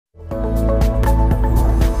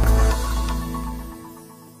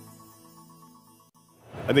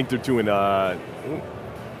I think they're doing,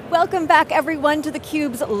 Welcome back everyone to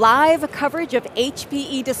theCUBE's live coverage of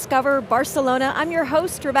HPE Discover Barcelona. I'm your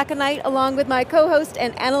host, Rebecca Knight, along with my co-host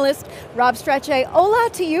and analyst, Rob Strechay. Hola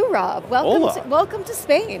to you, Rob. Welcome to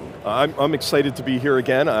Spain. I'm excited to be here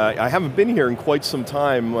again. I haven't been here in quite some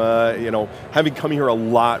time, having come here a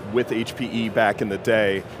lot with HPE back in the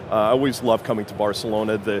day. I always love coming to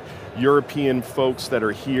Barcelona. The European folks that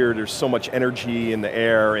are here, there's so much energy in the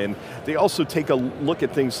air, and they also take a look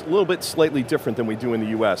at things a little bit slightly different than we do in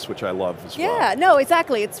the US, which I love as well. Yeah, no,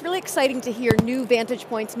 exactly. It's really exciting to hear new vantage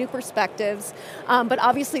points, new perspectives, but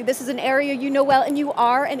obviously this is an area you know well, and you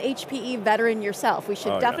are an HPE veteran yourself. We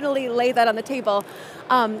should definitely lay that on the table.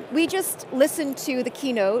 We just listened to the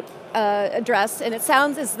keynote address, and it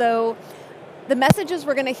sounds as though the messages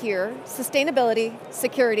we're going to hear, sustainability,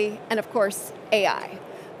 security, and of course, AI.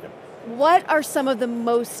 What are some of the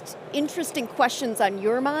most interesting questions on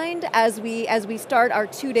your mind as we start our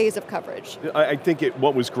 2 days of coverage? I think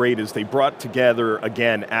what was great is they brought together,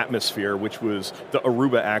 again, Atmosphere, which was the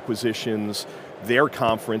Aruba acquisitions, their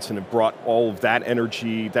conference, and it brought all of that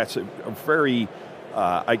energy. That's a very,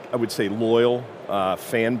 I would say, loyal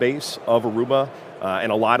fan base of Aruba.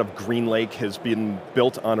 And a lot of GreenLake has been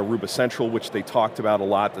built on Aruba Central, which they talked about a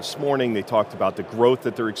lot this morning. They talked about the growth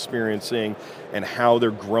that they're experiencing and how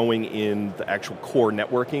they're growing in the actual core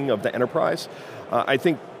networking of the enterprise. I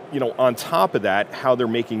think, on top of that, how they're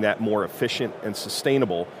making that more efficient and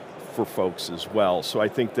sustainable for folks as well. So I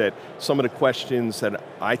think that some of the questions that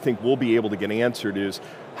I think we'll be able to get answered is,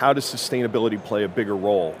 how does sustainability play a bigger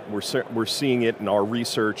role? We're seeing it in our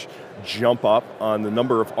research jump up on the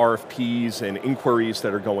number of RFPs and inquiries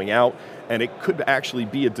that are going out, and it could actually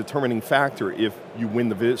be a determining factor if you win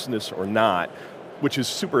the business or not, which is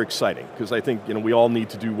super exciting, because I think we all need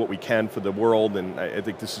to do what we can for the world, and I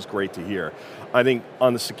think this is great to hear. I think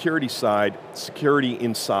on the security side, security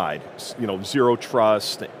inside, zero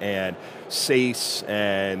trust and SACE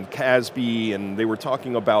and CASB, and they were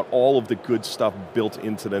talking about all of the good stuff built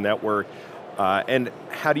into the network, and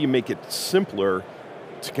how do you make it simpler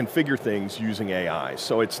to configure things using AI.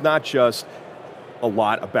 So it's not just a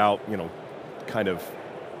lot about, kind of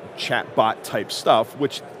chatbot type stuff,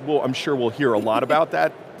 which I'm sure we'll hear a lot about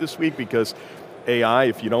that this week, because AI,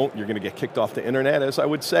 if you don't, you're going to get kicked off the internet, as I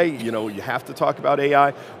would say. You have to talk about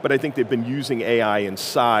AI, but I think they've been using AI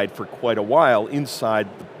inside for quite a while, inside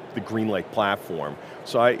the GreenLake platform.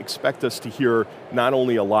 So I expect us to hear not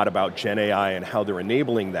only a lot about Gen AI and how they're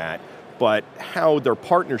enabling that, but how their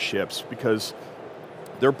partnerships, because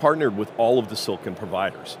they're partnered with all of the silicon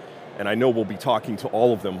providers. And I know we'll be talking to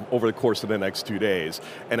all of them over the course of the next 2 days.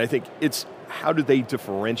 And I think it's how do they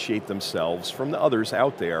differentiate themselves from the others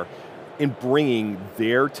out there in bringing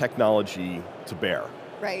their technology to bear.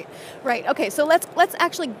 Right, okay, so let's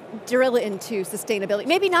actually drill into sustainability.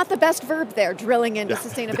 Maybe not the best verb there, drilling into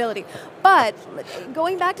sustainability, but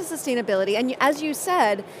going back to sustainability, and as you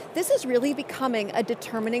said, this is really becoming a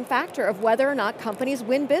determining factor of whether or not companies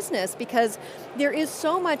win business, because there is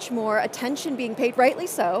so much more attention being paid, rightly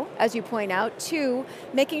so, as you point out, to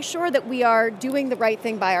making sure that we are doing the right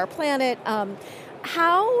thing by our planet.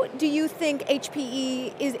 How do you think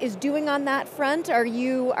HPE is doing on that front? Are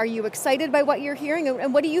you excited by what you're hearing,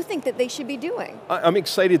 and what do you think that they should be doing? I'm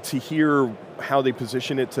excited to hear how they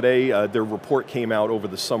position it today. Their report came out over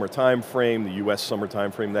the summer time frame, the US summer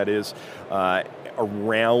time frame that is,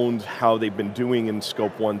 around how they've been doing in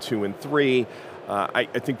scope 1, 2, and 3. I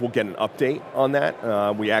think we'll get an update on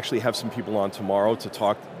that. We actually have some people on tomorrow to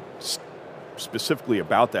talk specifically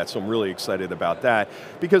about that, so I'm really excited about that,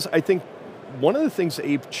 because I think one of the things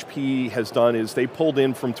HPE has done is they pulled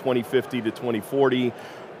in from 2050 to 2040.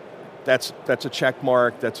 That's a check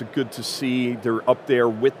mark, that's good to see. They're up there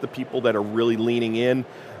with the people that are really leaning in.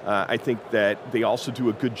 I think that they also do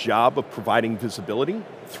a good job of providing visibility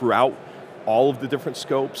throughout all of the different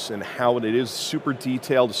scopes and how it is super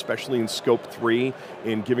detailed, especially in scope 3,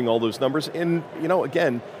 in giving all those numbers. And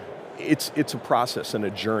again, it's a process and a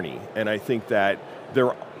journey, and I think that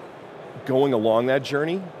they're going along that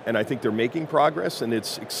journey, and I think they're making progress, and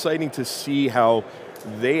it's exciting to see how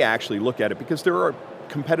they actually look at it, because there are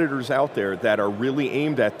competitors out there that are really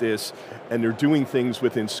aimed at this, and they're doing things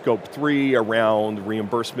within scope 3 around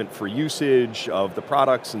reimbursement for usage of the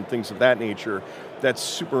products and things of that nature. That's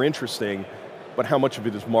super interesting, but how much of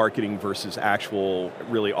it is marketing versus actual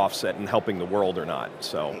really offset and helping the world or not?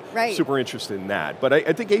 So super interested in that. But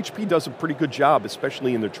I think HP does a pretty good job,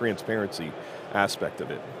 especially in the transparency aspect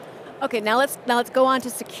of it. Okay, now let's go on to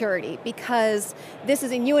security, because this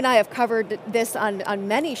is, and you and I have covered this on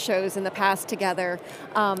many shows in the past together.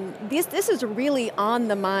 This is really on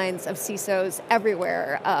the minds of CISOs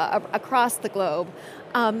everywhere, across the globe.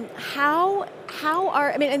 How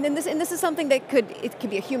are, I mean, and this is something that it could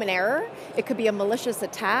be a human error, it could be a malicious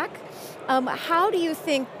attack. How do you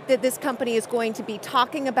think that this company is going to be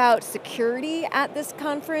talking about security at this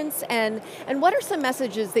conference, and what are some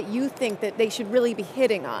messages that you think that they should really be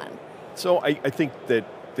hitting on? So I think that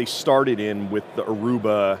they started in with the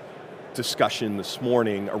Aruba discussion this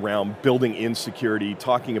morning around building in security,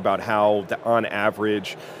 talking about how on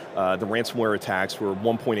average the ransomware attacks were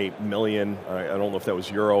 1.8 million. I don't know if that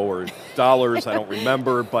was euro or dollars, I don't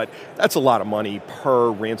remember, but that's a lot of money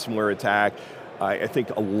per ransomware attack. I think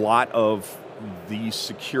a lot of these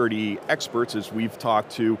security experts, as we've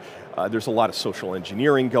talked to, there's a lot of social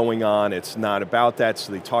engineering going on. It's not about that,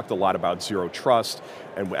 so they talked a lot about zero trust,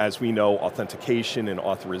 and as we know, authentication and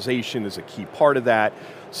authorization is a key part of that.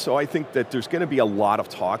 So I think that there's going to be a lot of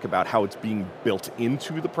talk about how it's being built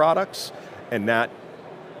into the products, and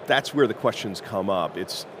that's where the questions come up.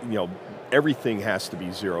 It's, everything has to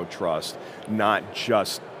be zero trust, not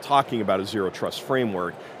just talking about a zero trust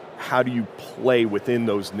framework. How do you play within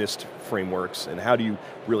those NIST frameworks, and how do you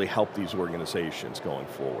really help these organizations going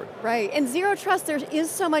forward? Right, and zero trust, there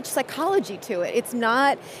is so much psychology to it. It's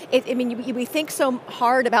not, we think so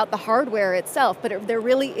hard about the hardware itself, but there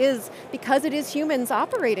really is, because it is humans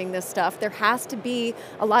operating this stuff, there has to be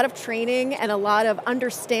a lot of training and a lot of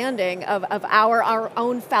understanding of our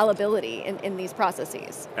own fallibility in these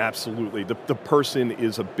processes. Absolutely, the person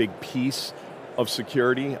is a big piece of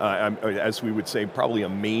security, as we would say, probably a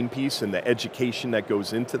main piece, and the education that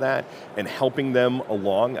goes into that and helping them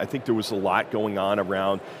along. I think there was a lot going on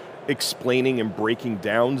around explaining and breaking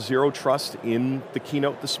down zero trust in the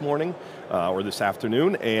keynote this morning, or this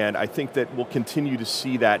afternoon, and I think that we'll continue to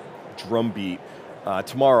see that drumbeat in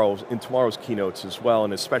tomorrow's keynotes as well,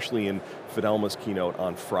 and especially in Fidelma's keynote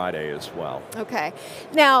on Friday as well. Okay,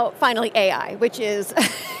 now finally AI, which is,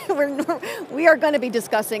 we are going to be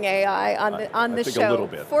discussing AI on this show, a little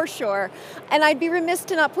bit, for sure. And I'd be remiss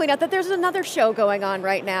to not point out that there's another show going on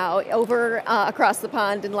right now over across the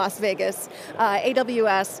pond in Las Vegas,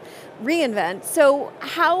 AWS reInvent. So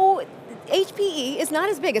how HPE is not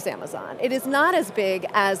as big as Amazon. It is not as big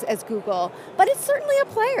as Google, but it's certainly a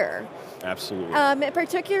player. Absolutely.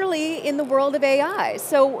 Particularly in the world of AI.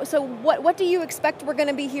 So what do you expect we're going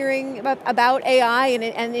to be hearing about AI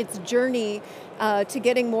and its journey to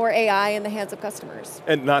getting more AI in the hands of customers?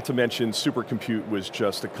 And not to mention, supercompute was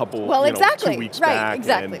just a couple, 2 weeks right, back,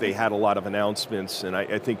 exactly. And they had a lot of announcements, and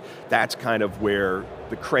I think that's kind of where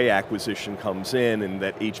the Cray acquisition comes in, and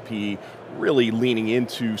that HPE really leaning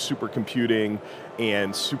into supercomputing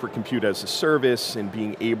and supercompute as a service, and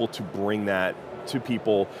being able to bring that to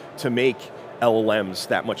people to make LLMs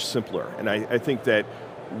that much simpler. And I think that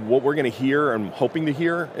what we're going to hear, I'm hoping to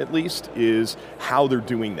hear at least, is how they're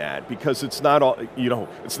doing that, because it's not all,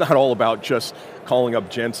 it's not all about just calling up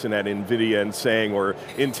Jensen at NVIDIA and saying, or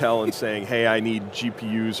Intel and saying, hey, I need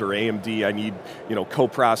GPUs, or AMD, I need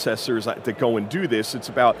co-processors to go and do this. It's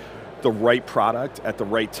about the right product at the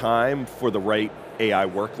right time for the right AI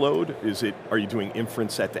workload. Are you doing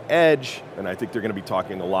inference at the edge? And I think they're going to be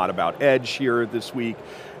talking a lot about edge here this week.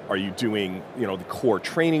 Are you doing, the core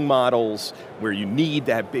training models where you need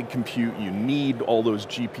that big compute, you need all those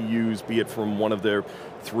GPUs, be it from one of their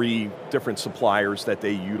 3 different suppliers that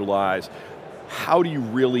they utilize? How do you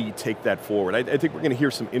really take that forward? I think we're going to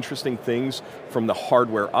hear some interesting things from the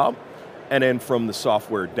hardware up, and then from the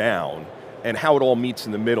software down, and how it all meets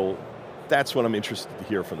in the middle. That's what I'm interested to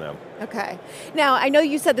hear from them. Okay. Now, I know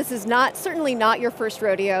you said this is certainly not your first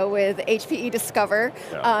rodeo with HPE Discover.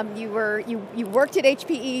 Yeah. You worked at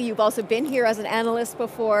HPE, you've also been here as an analyst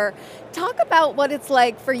before. Talk about what it's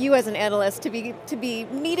like for you as an analyst to be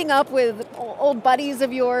meeting up with old buddies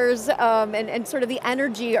of yours, and sort of the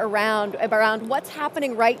energy around what's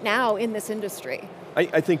happening right now in this industry.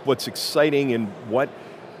 I think what's exciting and what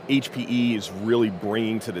HPE is really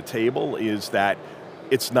bringing to the table is that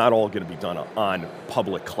it's not all going to be done on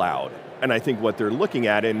public cloud. And I think what they're looking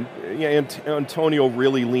at, and Antonio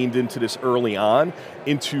really leaned into this early on,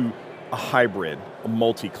 into a hybrid, a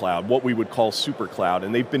multi-cloud, what we would call super cloud,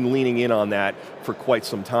 and they've been leaning in on that for quite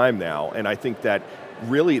some time now, and I think that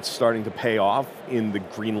really it's starting to pay off in the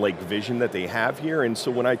Green Lake vision that they have here. And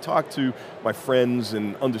so when I talk to my friends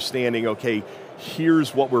and understanding, okay,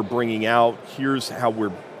 here's what we're bringing out, here's how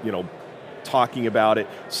we're talking about it.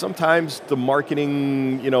 Sometimes the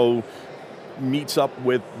marketing, meets up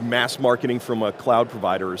with mass marketing from a cloud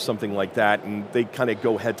provider or something like that, and they kind of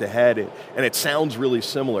go head to head, and it sounds really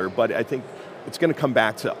similar, but I think it's going to come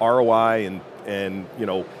back to ROI and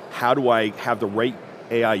how do I have the right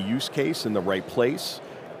AI use case in the right place?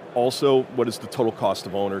 Also, what is the total cost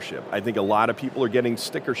of ownership? I think a lot of people are getting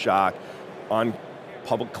sticker shock on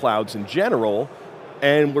public clouds in general,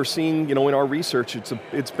 and we're seeing, in our research,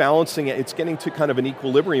 it's balancing, it's getting to kind of an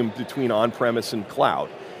equilibrium between on-premise and cloud.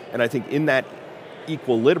 And I think in that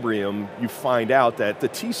equilibrium, you find out that the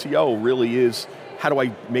TCO really is, how do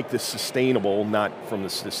I make this sustainable, not from the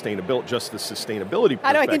sustainability, just the sustainability perspective.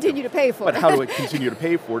 How do I continue to pay for it? But how do I continue to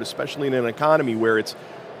pay for it, especially in an economy where it's,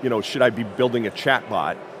 should I be building a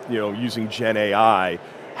chatbot, using Gen AI?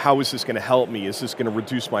 How is this going to help me? Is this going to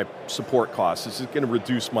reduce my support costs? Is it going to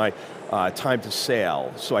reduce my time to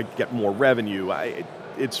sale so I get more revenue?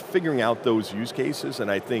 It's figuring out those use cases,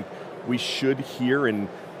 and I think we should hear, and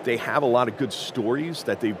they have a lot of good stories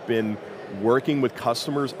that they've been working with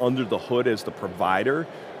customers under the hood as the provider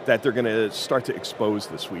that they're going to start to expose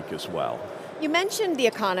this week as well. You mentioned the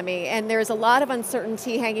economy, and there's a lot of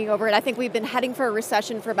uncertainty hanging over it. I think we've been heading for a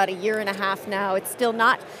recession for about a year and a half now. It's still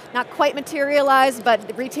not quite materialized, but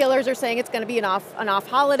the retailers are saying it's going to be an off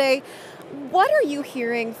holiday. What are you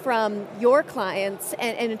hearing from your clients,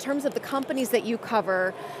 and in terms of the companies that you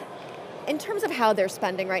cover, in terms of how they're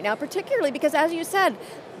spending right now, particularly because, as you said,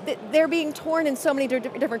 they're being torn in so many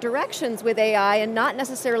different directions with AI and not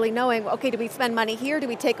necessarily knowing, okay, do we spend money here, do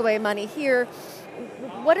we take away money here?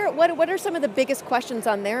 What are some of the biggest questions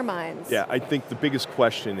on their minds? Yeah, I think the biggest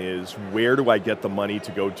question is, where do I get the money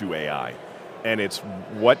to go do AI? And it's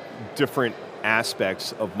what different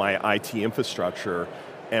aspects of my IT infrastructure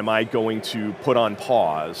am I going to put on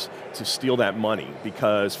pause to steal that money?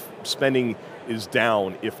 Because spending is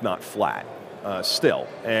down, if not flat, still.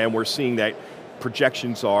 And we're seeing that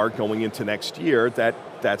projections are going into next year that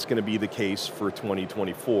that's going to be the case for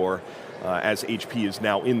 2024. As HP is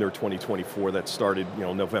now in their 2024 that started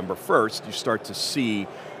November 1st, you start to see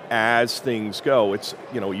as things go, it's,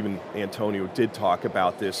 even Antonio did talk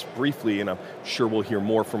about this briefly, and I'm sure we'll hear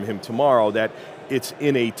more from him tomorrow, that it's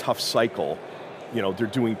in a tough cycle. They're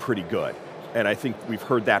doing pretty good. And I think we've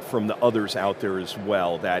heard that from the others out there as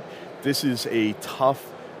well, that this is a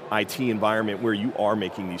tough IT environment where you are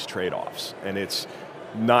making these trade-offs. And it's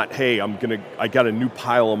not, hey, I got a new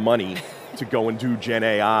pile of money to go and do Gen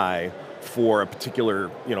AI for a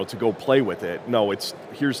particular, to go play with it. No, it's,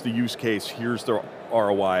 here's the use case, here's the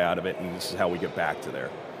ROI out of it, and this is how we get back to there.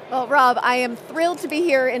 Well, Rob, I am thrilled to be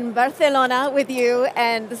here in Barcelona with you,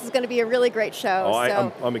 and this is going to be a really great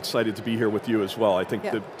show. I'm excited to be here with you as well. I think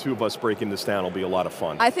the two of us breaking this down will be a lot of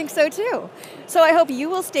fun. I think so too. So I hope you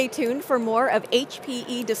will stay tuned for more of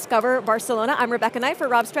HPE Discover Barcelona. I'm Rebecca Knight for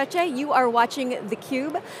Rob Strechay. You are watching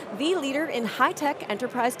theCUBE, the leader in high-tech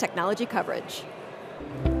enterprise technology coverage.